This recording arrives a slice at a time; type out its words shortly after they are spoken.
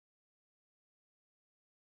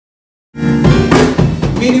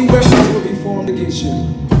formed against you.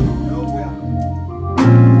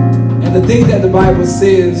 And the thing that the Bible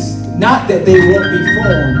says, not that they won't be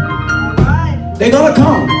formed. They're going to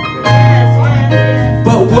come.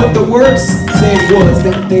 But what the word said was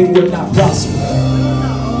that they would not prosper.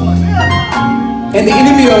 And the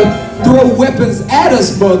enemy will throw weapons at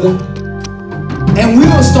us, brother, and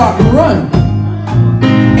we'll start to run.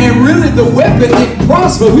 And really the weapon didn't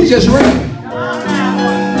prosper, we just ran.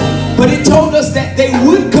 But it told us that they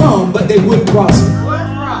would come, but they wouldn't prosper.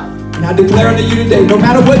 And I declare unto you today, no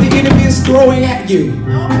matter what the enemy is throwing at you,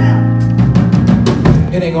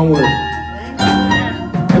 it ain't gonna work.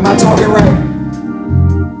 Am I talking right?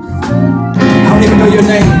 I don't even know your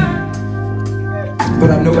name, but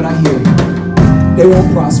I know what I hear. They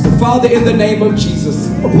won't prosper. Father, in the name of Jesus,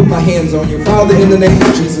 I'll put my hands on you. Father, in the name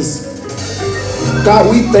of Jesus, God,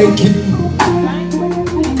 we thank you.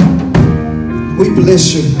 We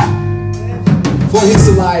bless you for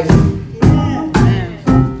his life.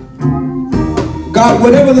 God,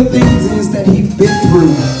 whatever the things is that he's been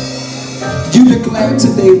through, you declare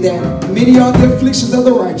today that many are the afflictions of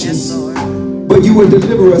the righteous, but you will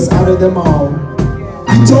deliver us out of them all.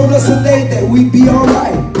 You told us today that we'd be all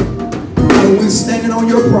right, and we're standing on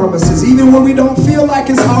your promises. Even when we don't feel like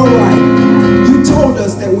it's all right, you told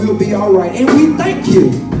us that we'll be all right, and we thank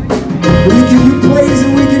you. We give you praise,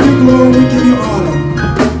 and we give you glory, and we give you honor.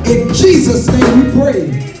 In Jesus' name we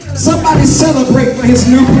pray. Somebody celebrate for his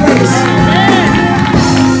new place.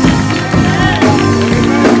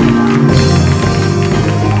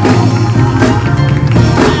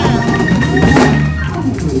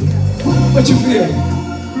 What you feel?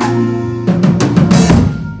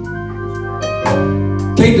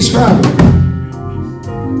 Can't describe it.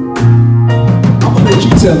 I'm gonna let you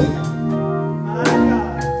tell it.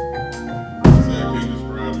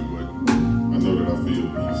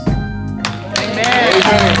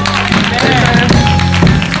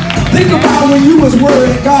 Think about when you was worried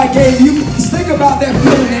and God gave you. Think about that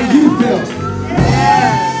feeling that you felt.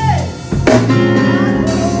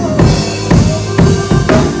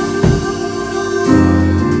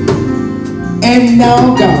 And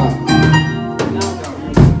now God,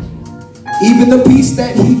 even the peace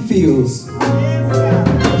that he feels,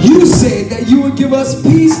 you said that you would give us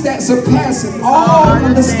peace that surpasses all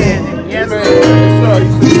understanding.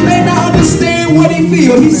 He may not understand what he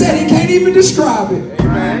feels. He said he can't even describe it.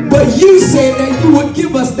 But you said that you would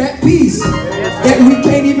give us that peace that we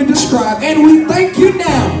can't even describe. And we thank you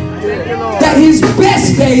now that his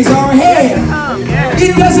best days are ahead.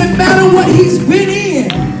 It doesn't matter what he's been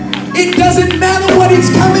in. It doesn't matter what he's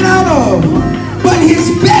coming out of. But his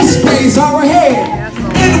best days are ahead.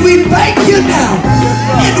 And we thank you now.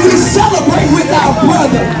 And we celebrate with our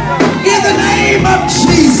brother. In the name of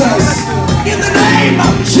Jesus. In the name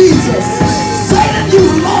of Jesus. Satan, you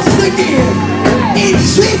lost again. In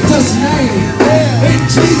Jesus' name. In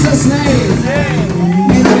Jesus' name.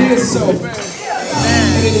 And it is so.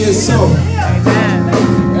 And it is so. Amen.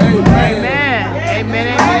 Amen.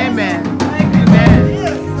 Amen.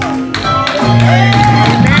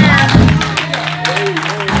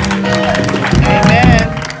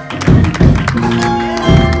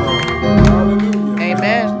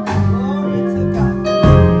 Amen.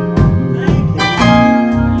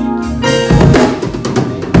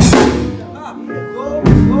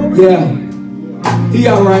 Yeah, he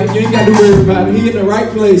all right. You ain't got to worry about it. He in the right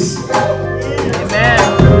place. Amen.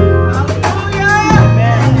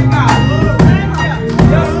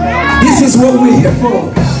 This is what we're here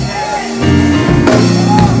for.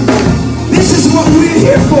 This is what we're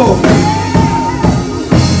here for.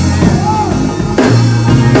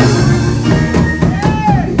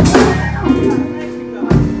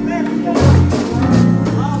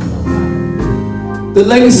 The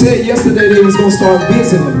lady said yesterday they was going to start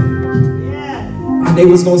visiting. And they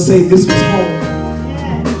was going to say this was home.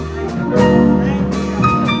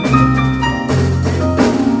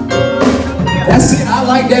 That's it. I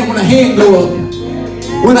like that when a hand go up.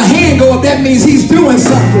 When a hand go up, that means he's doing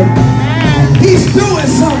something. He's doing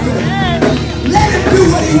something. Let him do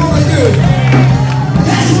what he want to do.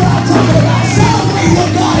 That's what I'm talking about. Celebrate what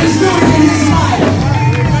God is doing in his life.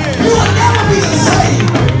 You will never be the same.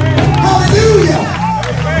 Hallelujah.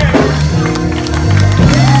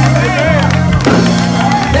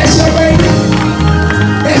 That's your baby.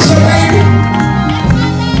 That's your baby.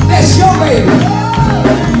 That's your baby.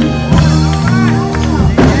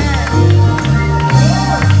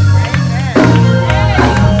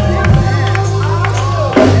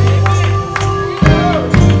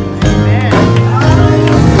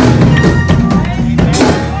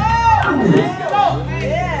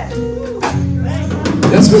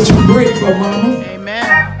 That's what you pray for, mama. Amen.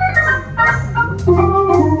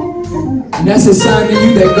 That's a sign to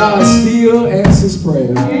you that God still answers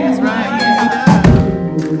prayer. That's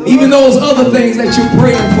right. Even those other things that you're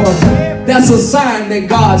praying for, that's a sign that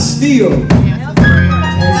God still answers prayer.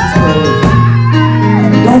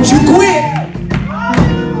 Don't you quit.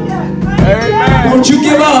 Amen. Don't you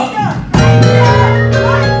give up.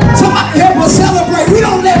 Somebody help us celebrate. We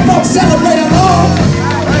don't let folks celebrate alone.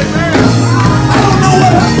 I don't know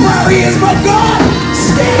what her prayer is, but God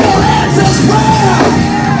still answers prayer.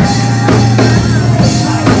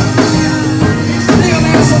 Still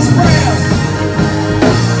answers prayer.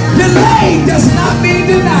 Delay does not mean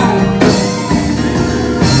denied.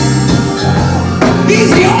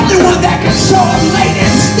 He's the only one that can show up late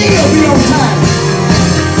and still be on time.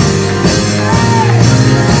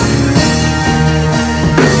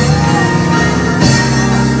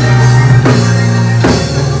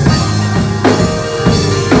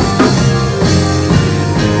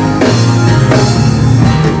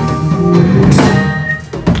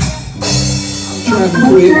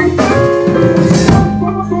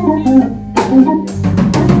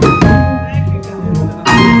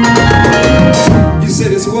 You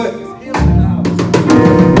said it's what?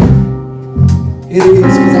 It is,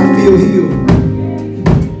 because I feel healed.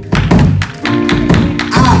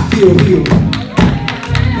 I feel healed.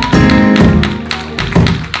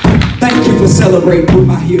 Thank you for celebrating with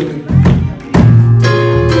my healing.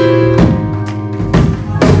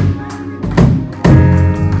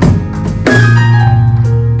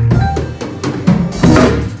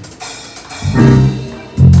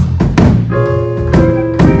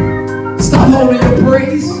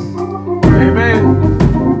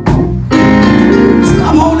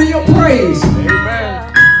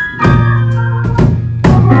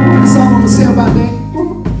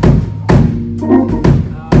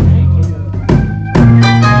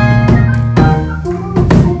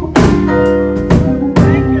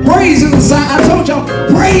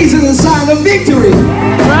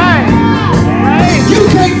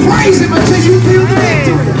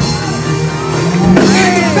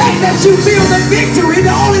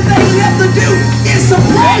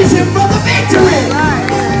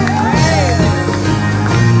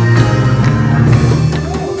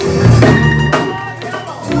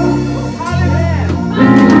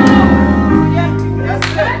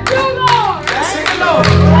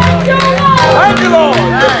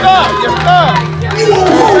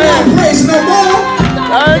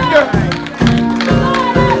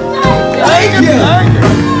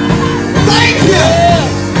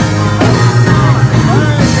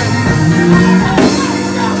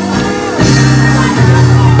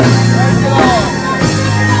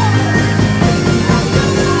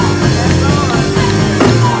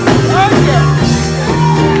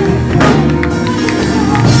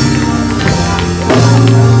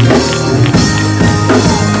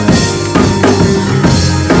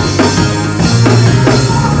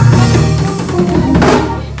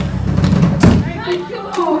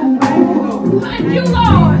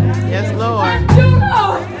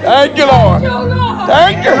 Thank you, Lord.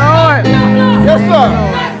 Thank you. Lord. Yes, sir.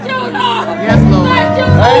 Yes, Lord.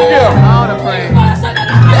 Thank you. All the praise.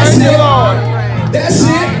 That's Thank you, it. Lord. That's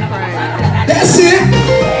it. That's it.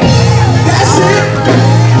 That's it.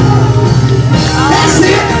 That's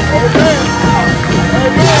it.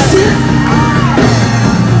 That's it.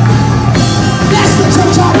 That's the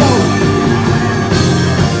church I know.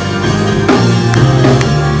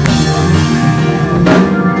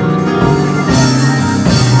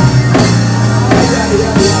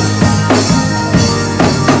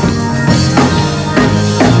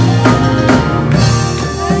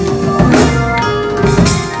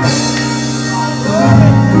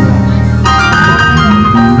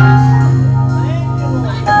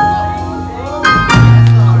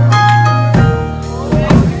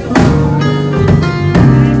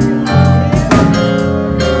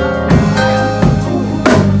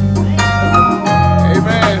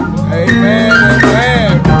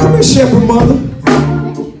 Shepherd mother,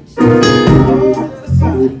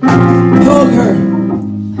 hug her.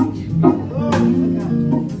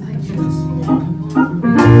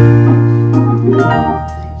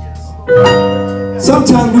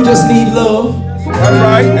 Sometimes we just need love. That's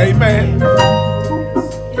right, amen. I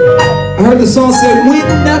heard the song said, when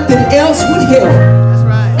nothing else would help. That's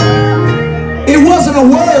right. It wasn't a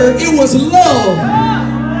word, it was love.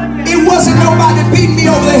 It wasn't nobody beating me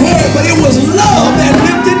over the head, but it was love that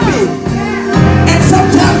lifted me. And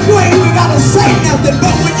sometimes you ain't even got to say nothing,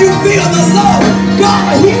 but when you feel the love, God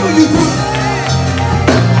will heal you through it.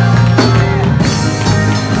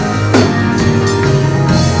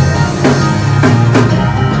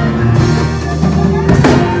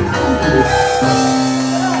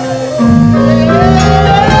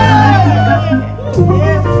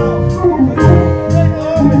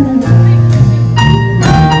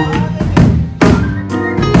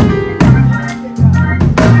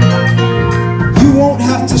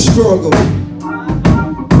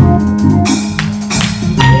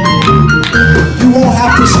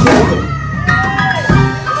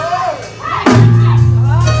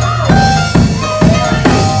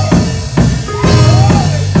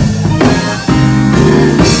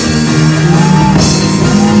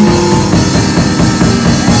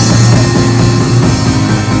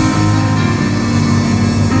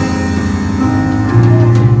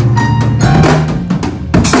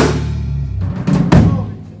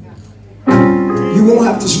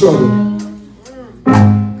 struggle.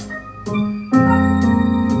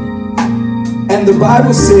 And the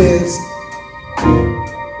Bible says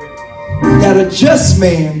that a just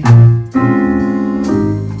man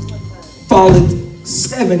falleth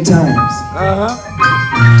 7 times.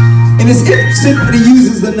 And it's interesting that he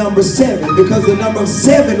uses the number 7 because the number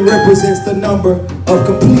 7 represents the number of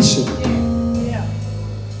completion.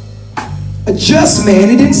 A just man,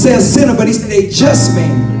 he didn't say a sinner, but he said a just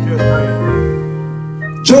man.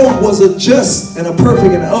 Job was a just and a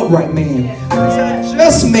perfect and an upright man. A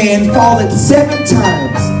just man falleth 7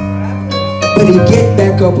 times, but he get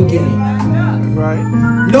back up again. Right.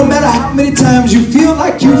 No matter how many times you feel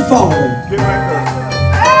like you've fallen,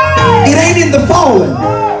 it ain't in the falling,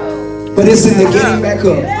 but it's in the getting back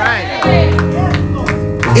up.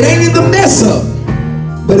 It ain't in the mess up,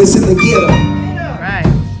 but it's in the get up.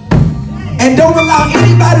 And don't allow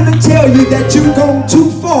anybody to tell you that you've gone too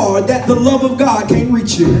far, that the love of God can't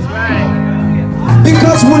reach you.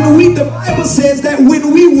 Because the Bible says that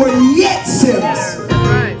when we were yet sinners,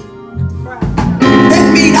 that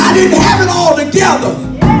means I didn't have it all together.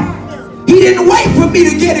 He didn't wait for me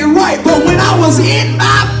to get it right, but when I was in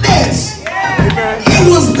my mess, it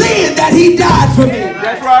was then that he died for me.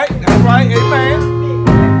 That's right, amen.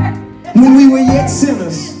 When we were yet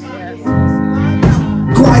sinners,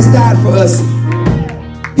 Christ died for us.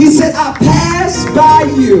 He said, I passed by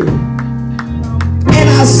you and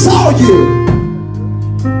I saw you,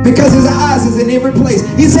 because his eyes is in every place.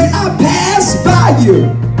 He said, I passed by you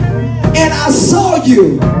and I saw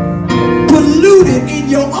you polluted in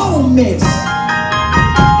your own mess.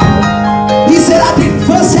 He said, I didn't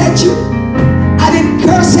fuss at you, I didn't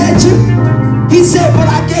curse at you. He said, but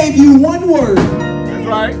I gave you one word. That's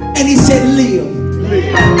right. And he said, live.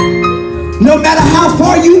 No matter how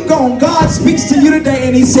far you've gone, God speaks to you today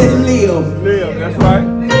and he said, live. Live, that's right.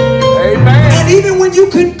 Amen. And even when you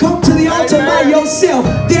couldn't come to the altar by yourself,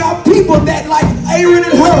 there are people that, like Aaron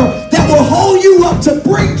and Hur, that will hold you up to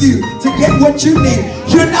bring you to get what you need.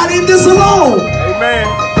 You're not in this alone. Amen.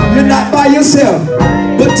 You're not by yourself.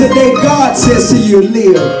 But today God says to you,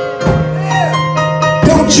 live.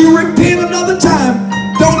 Don't you repent another time.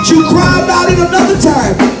 Don't you cry about it another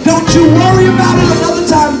time. Don't you worry about it another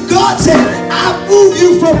time. God said, I move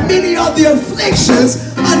you from many of the afflictions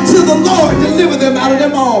until the Lord deliver them out of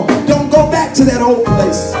them all. Don't go back to that old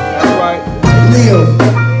place. That's right. Live.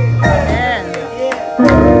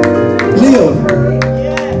 Live.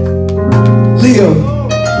 Live.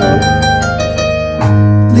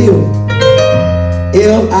 Live.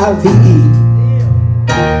 L-I-V-E.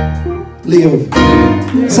 Live.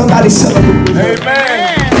 Somebody celebrate. Amen.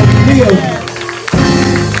 Live.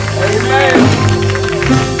 Amen.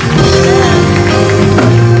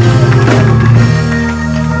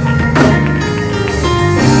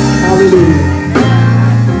 Hallelujah.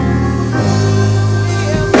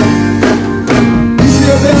 You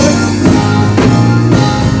feel better?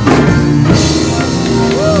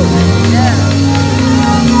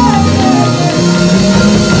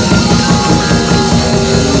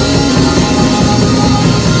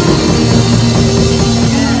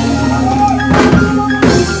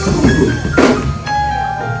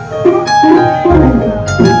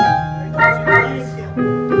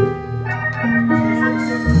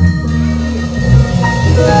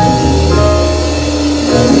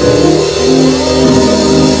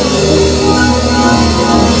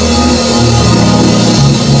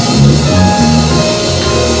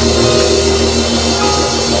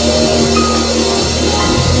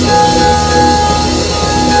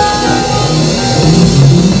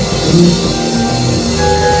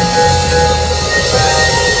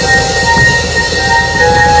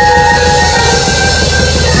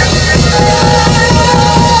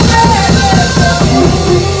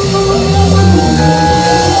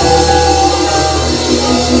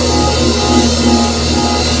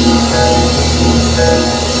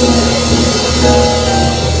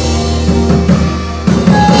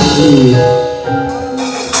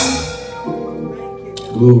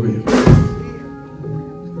 Glory.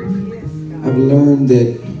 I've learned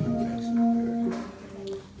that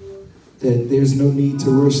there's no need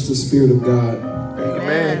to rush the Spirit of God.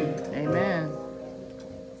 Amen. Amen.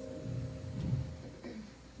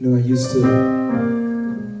 You know, I used to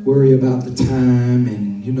worry about the time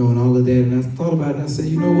and, and all of that. And I thought about it and I said,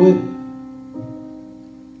 you know what?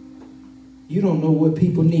 You don't know what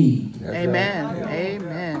people need. Amen.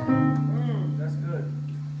 Amen. That's good.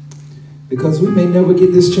 Because we may never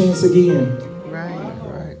get this chance again. Right.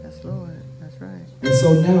 Right. That's Lord. That's right. And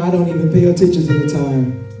so now I don't even pay attention to the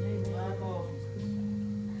time.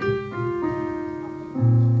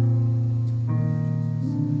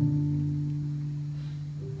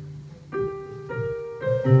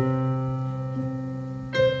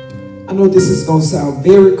 know this is going to sound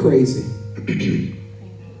very crazy.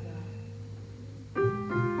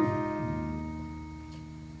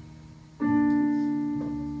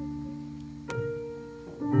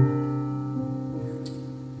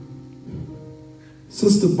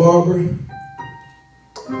 Sister Barbara,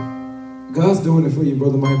 God's doing it for you,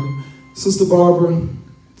 Brother Michael. Sister Barbara,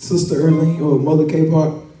 Sister Erlene, or Mother K.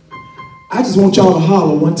 Park, I just want y'all to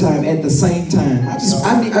holler one time at the same time. I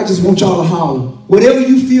just want y'all to holler. Whatever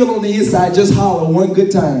you feel on the inside, just holler one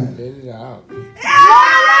good time. Let it out.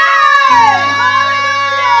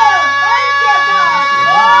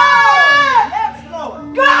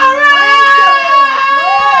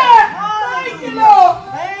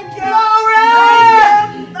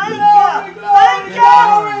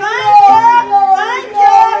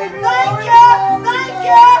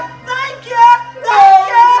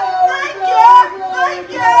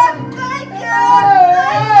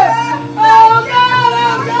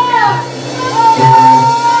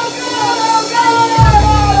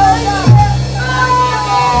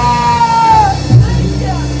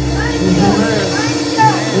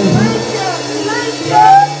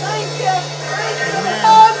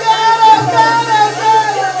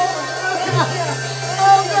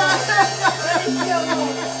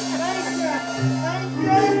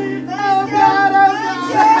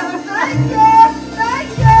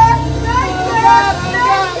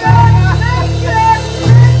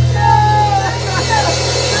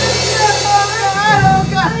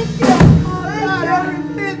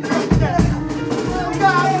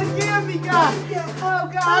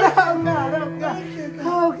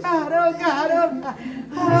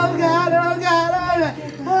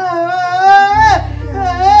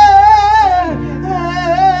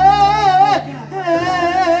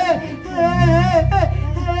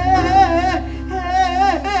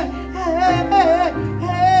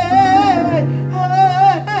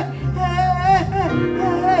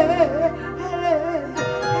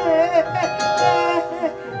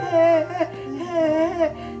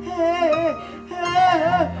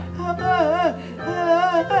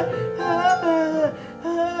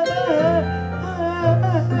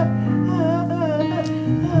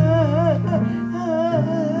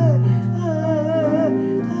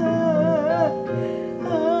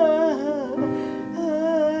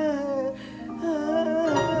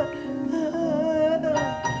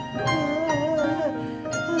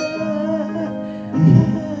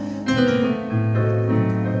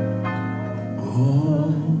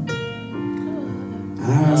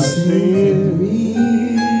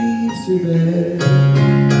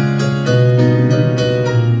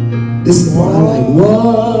 This is what I like.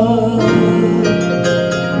 What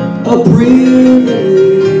a privilege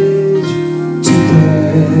to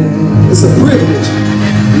pray. It's a privilege.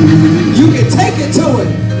 You can take it to it.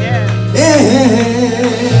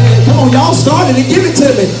 Yeah. Come on, y'all started it. Give it to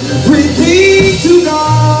me. Redeemed to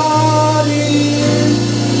God in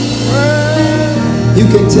prayer. You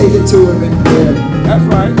can take it to him in prayer. That's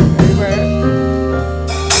right. Amen.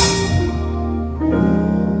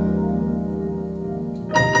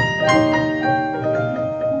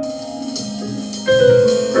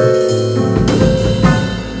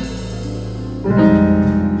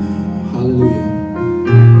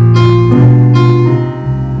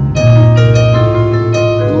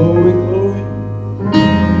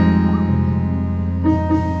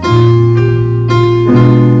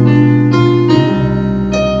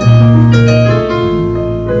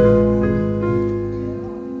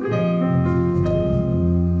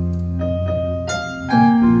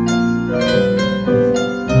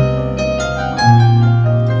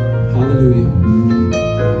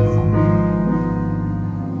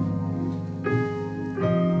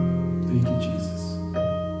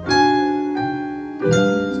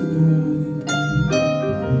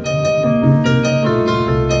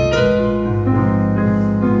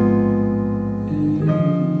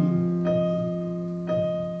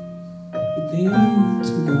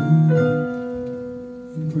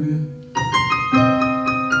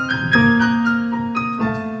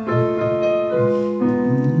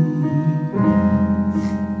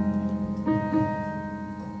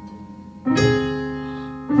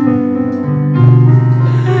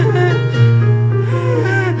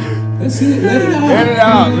 Let it out. Let it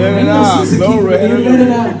out. Let it out. Glory. Let it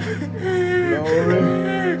out. Glory.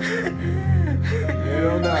 Let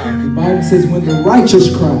it out. The Bible says when the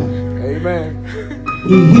righteous cry, amen,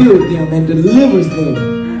 he heareth them and delivers them,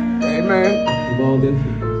 amen, of all their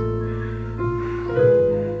fears.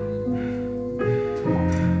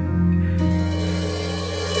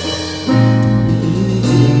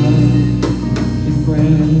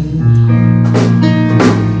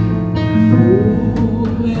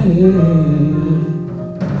 Yeah.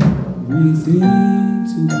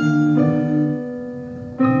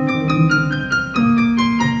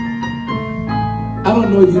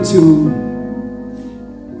 able to,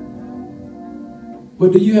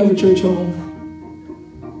 but do you have a church home?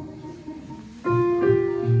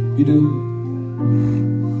 You do?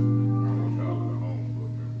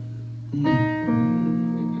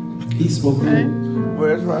 He spoke of it. Well,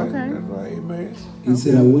 that's right. Okay. That's right. Amen. He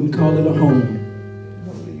said, I wouldn't call it a home,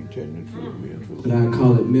 but I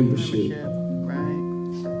call it membership. Right.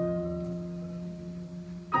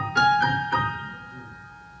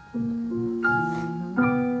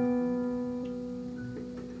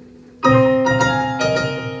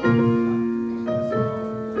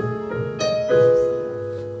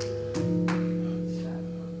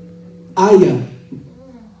 Aya.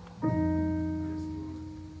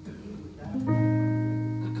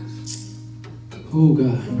 Oh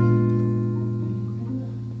God,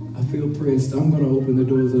 I feel pressed. I'm going to open the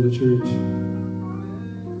doors of the church.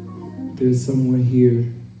 There's someone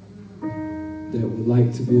here that would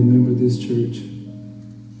like to be a member of this church.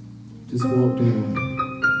 Just walk down.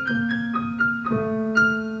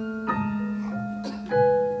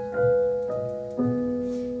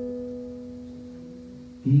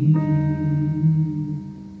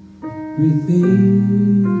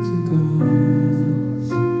 Everything to God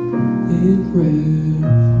in prayer.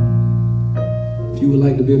 If you would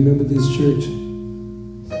like to be a member of this church,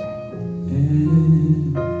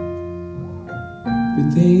 and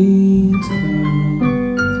everything to God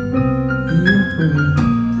in prayer.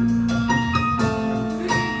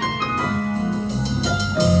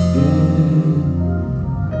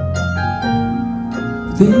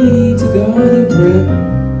 Everything to God in prayer.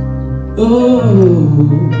 Oh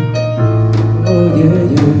yeah,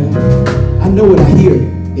 yeah. I know what I hear.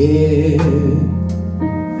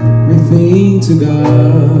 Everything to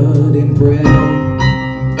God in prayer.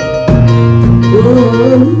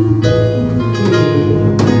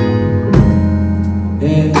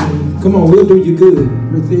 And come on, we'll do you good.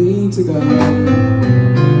 Everything to God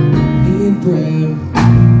in prayer.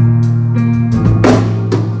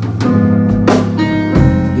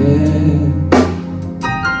 Yeah.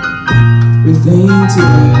 Everything to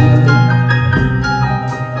God.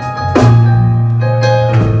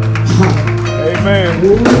 Amen.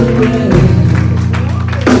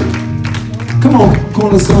 Come on,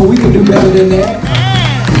 Cornerstone, we can do better than that.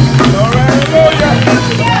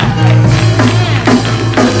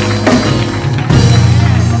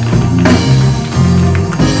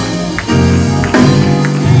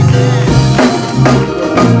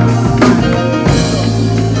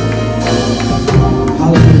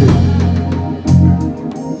 Hallelujah.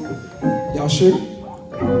 Y'all sure?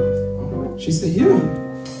 She said, yeah.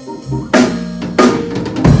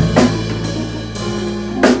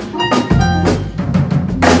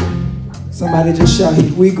 Somebody just shout,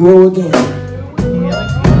 we grow again.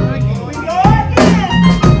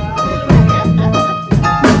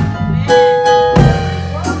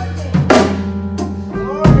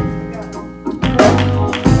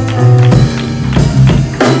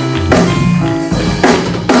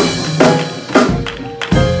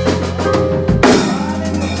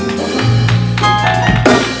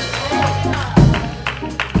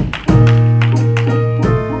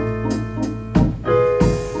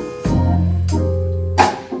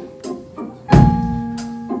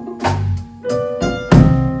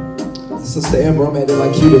 Sister Amber, I'm acting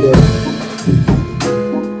like you today.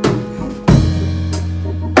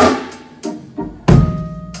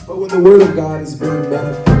 But when the Word of God is being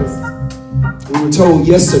manifest, we were told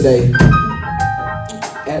yesterday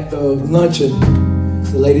at the luncheon,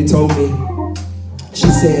 the lady told me, she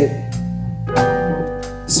said,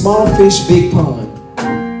 small fish, big pond.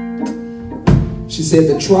 She said,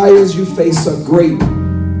 the trials you face are great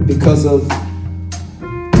because of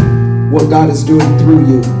what God is doing through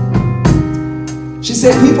you. She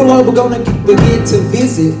said people are going to begin to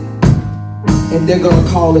visit and they're going to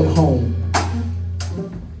call it home.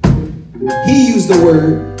 He used the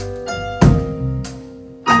word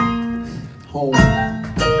home.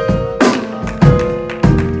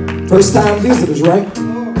 First time visitors, right?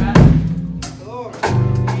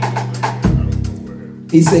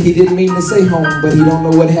 He said he didn't mean to say home, but he don't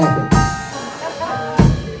know what happened.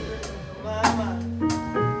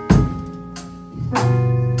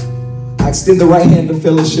 Extend the right hand of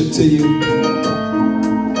fellowship to you.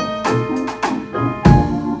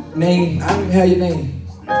 Name, I don't even have your name.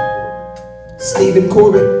 Stephen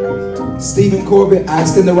Corbett. Stephen Corbett, I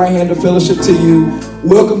extend the right hand of fellowship to you.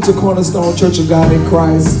 Welcome to Cornerstone Church of God in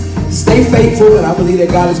Christ. Stay faithful, and I believe that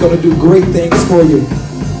God is going to do great things for you.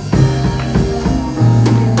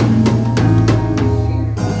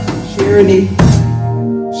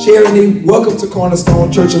 Sharonee, welcome to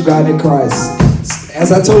Cornerstone Church of God in Christ.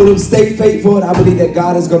 As I told him, stay faithful, and I believe that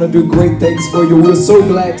God is going to do great things for you. We're so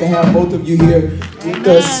glad to have both of you here with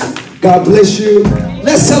us. God bless you.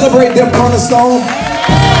 Let's celebrate them, Cornerstone.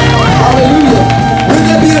 Hallelujah. Will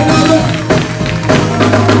there be another?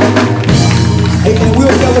 Amen. We'll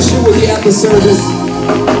fellowship with you after service.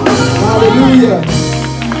 Hallelujah.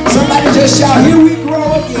 Somebody just shout, here we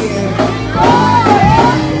grow again.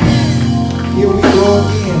 Here we grow again.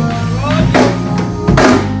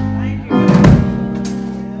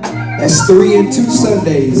 That's 3 and 2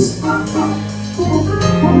 Sundays.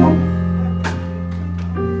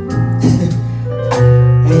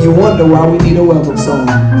 And you wonder why we need a welcome song.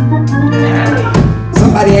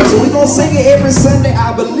 Somebody asked, are we going to sing it every Sunday?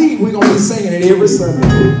 I believe we're going to be singing it every Sunday.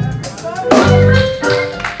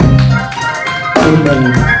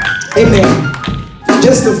 Amen. Amen.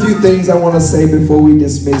 Just a few things I want to say before we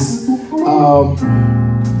dismiss. God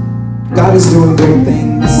is doing great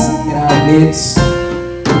things in our midst.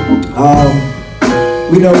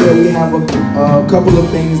 We know that we have a couple of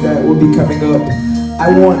things that will be coming up. I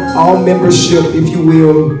want all membership, if you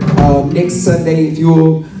will, next Sunday, if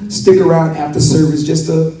you'll stick around after service just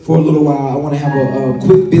for a little while. I want to have a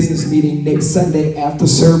quick business meeting next Sunday after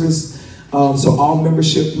service. So all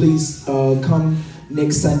membership, please come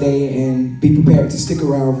next Sunday and be prepared to stick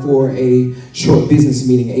around for a short business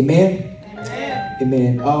meeting. Amen?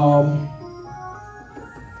 Amen. Amen.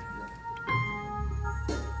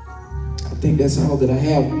 I think that's all that I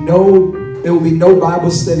have. There will be no Bible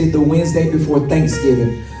study the Wednesday before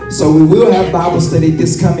Thanksgiving. So we will have Bible study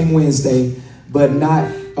this coming Wednesday, but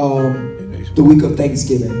not the week of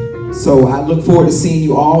Thanksgiving. So I look forward to seeing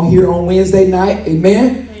you all here on Wednesday night.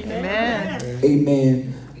 Amen? Amen.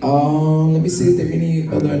 Amen. Let me see if there are any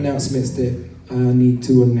other announcements that I need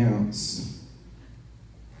to announce.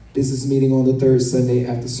 Business meeting on the third Sunday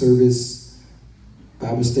after service.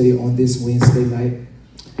 Bible study on this Wednesday night.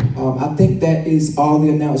 I think that is all the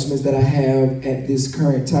announcements that I have at this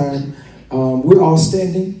current time. We're all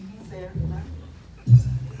standing.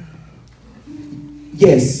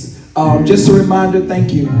 Yes. Just a reminder,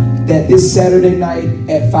 thank you, that this Saturday night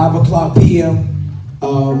at 5:00 p.m.,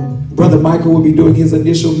 Brother Michael will be doing his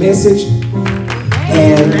initial message.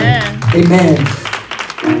 And amen.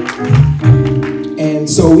 And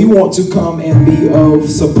so we want to come and be of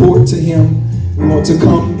support to him. We want to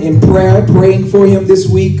come in prayer, praying for him this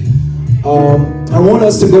week. I want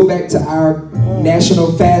us to go back to our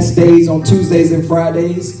national fast days on Tuesdays and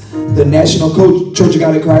Fridays. The National Church of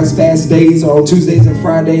God in Christ fast days are on Tuesdays and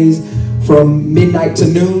Fridays from midnight to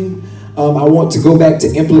noon. I want to go back to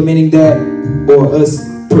implementing that, or us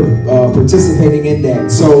participating in that.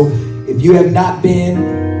 So if you have not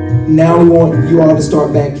been, now we want you all to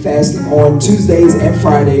start back fasting on Tuesdays and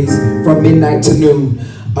Fridays from midnight to noon.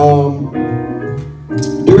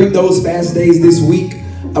 During those fast days this week,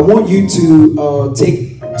 I want you to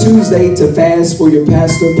take Tuesday to fast for your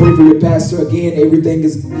pastor, pray for your pastor. Again, everything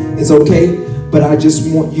is okay, but I just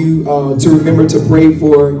want you to remember to pray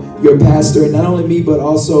for your pastor, and not only me, but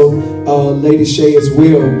also Lady Shay as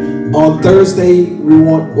well. On Thursday,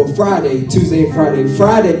 Tuesday and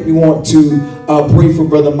Friday, we want to pray for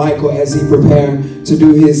Brother Michael as he prepares to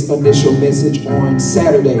do his initial message on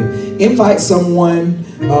Saturday. Invite someone,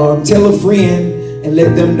 tell a friend, and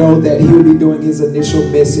let them know that he will be doing his initial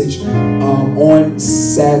message on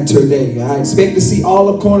Saturday. I expect to see all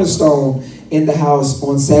of Cornerstone in the house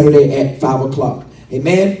on Saturday at 5:00.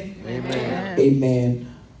 Amen? Amen. Amen.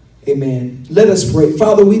 Amen. Let us pray.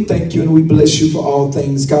 Father, we thank you and we bless you for all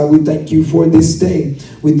things. God, we thank you for this day.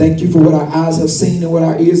 We thank you for what our eyes have seen and what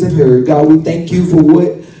our ears have heard. God, we thank you for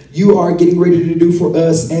what you are getting ready to do for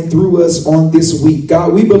us and through us on this week.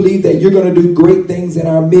 God, we believe that you're going to do great things in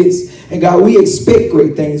our midst. And God, we expect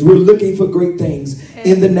great things. We're looking for great things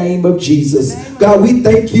in the name of Jesus. God, we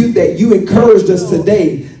thank you that you encouraged us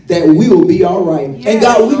today that we will be all right. And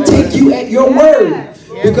God, we take you at your word,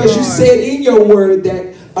 because you said in your word that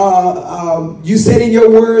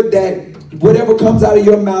whatever comes out of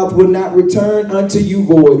your mouth will not return unto you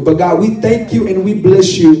void. But God, we thank you and we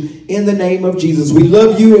bless you in the name of Jesus. We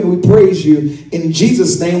love you and we praise you. In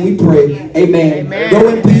Jesus' name we pray. Amen. Amen. Go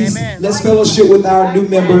in peace. Amen. Let's fellowship with our new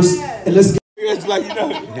members. And let's get... It's like,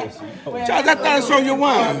 I got that on your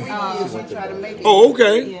wine. Oh,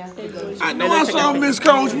 okay. I know I saw Miss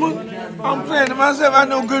Coachman. I'm saying to myself, I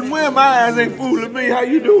know good and well my eyes ain't fooling me. How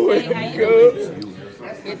you doing? Good.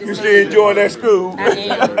 You still enjoying that school? I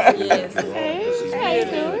am, yes. Hey, how you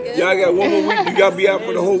doing? Y'all got one more week. You got to be out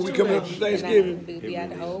for the whole week coming up to Thanksgiving? We'll be out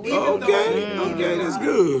the whole week. Okay, that's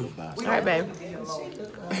good. All right, baby.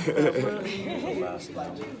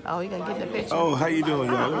 Oh, you gonna get the picture? Oh, how you doing,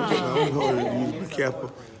 y'all? Let me get my own hold. Be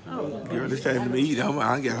careful. Girl, it's time to eat.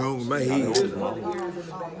 I get home with my head.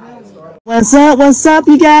 What's up,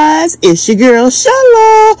 you guys? It's your girl,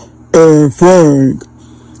 sheilaandfrank.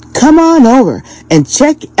 Come on over and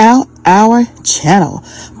check out our channel,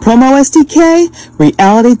 PromoSTK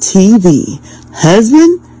Reality TV,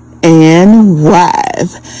 husband and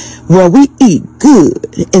wife, where we eat good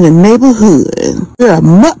in the neighborhood. We're a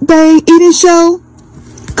mukbang eating show,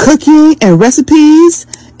 cooking and recipes,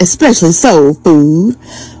 especially soul food,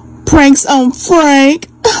 pranks on Frank.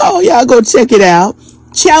 Oh, y'all go check it out.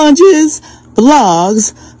 Challenges,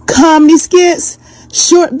 vlogs, comedy skits,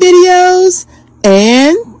 short videos,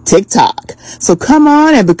 and TikTok. So come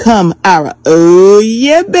on and become our oh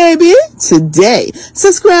yeah baby today.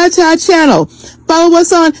 Subscribe to our channel. Follow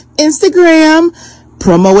us on Instagram,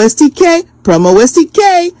 PromoSTK,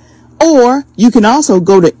 or you can also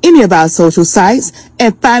go to any of our social sites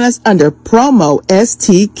and find us under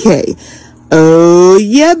PromoSTK. Oh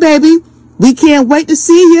yeah baby. We can't wait to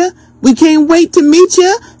see you. We can't wait to meet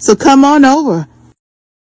you. So come on over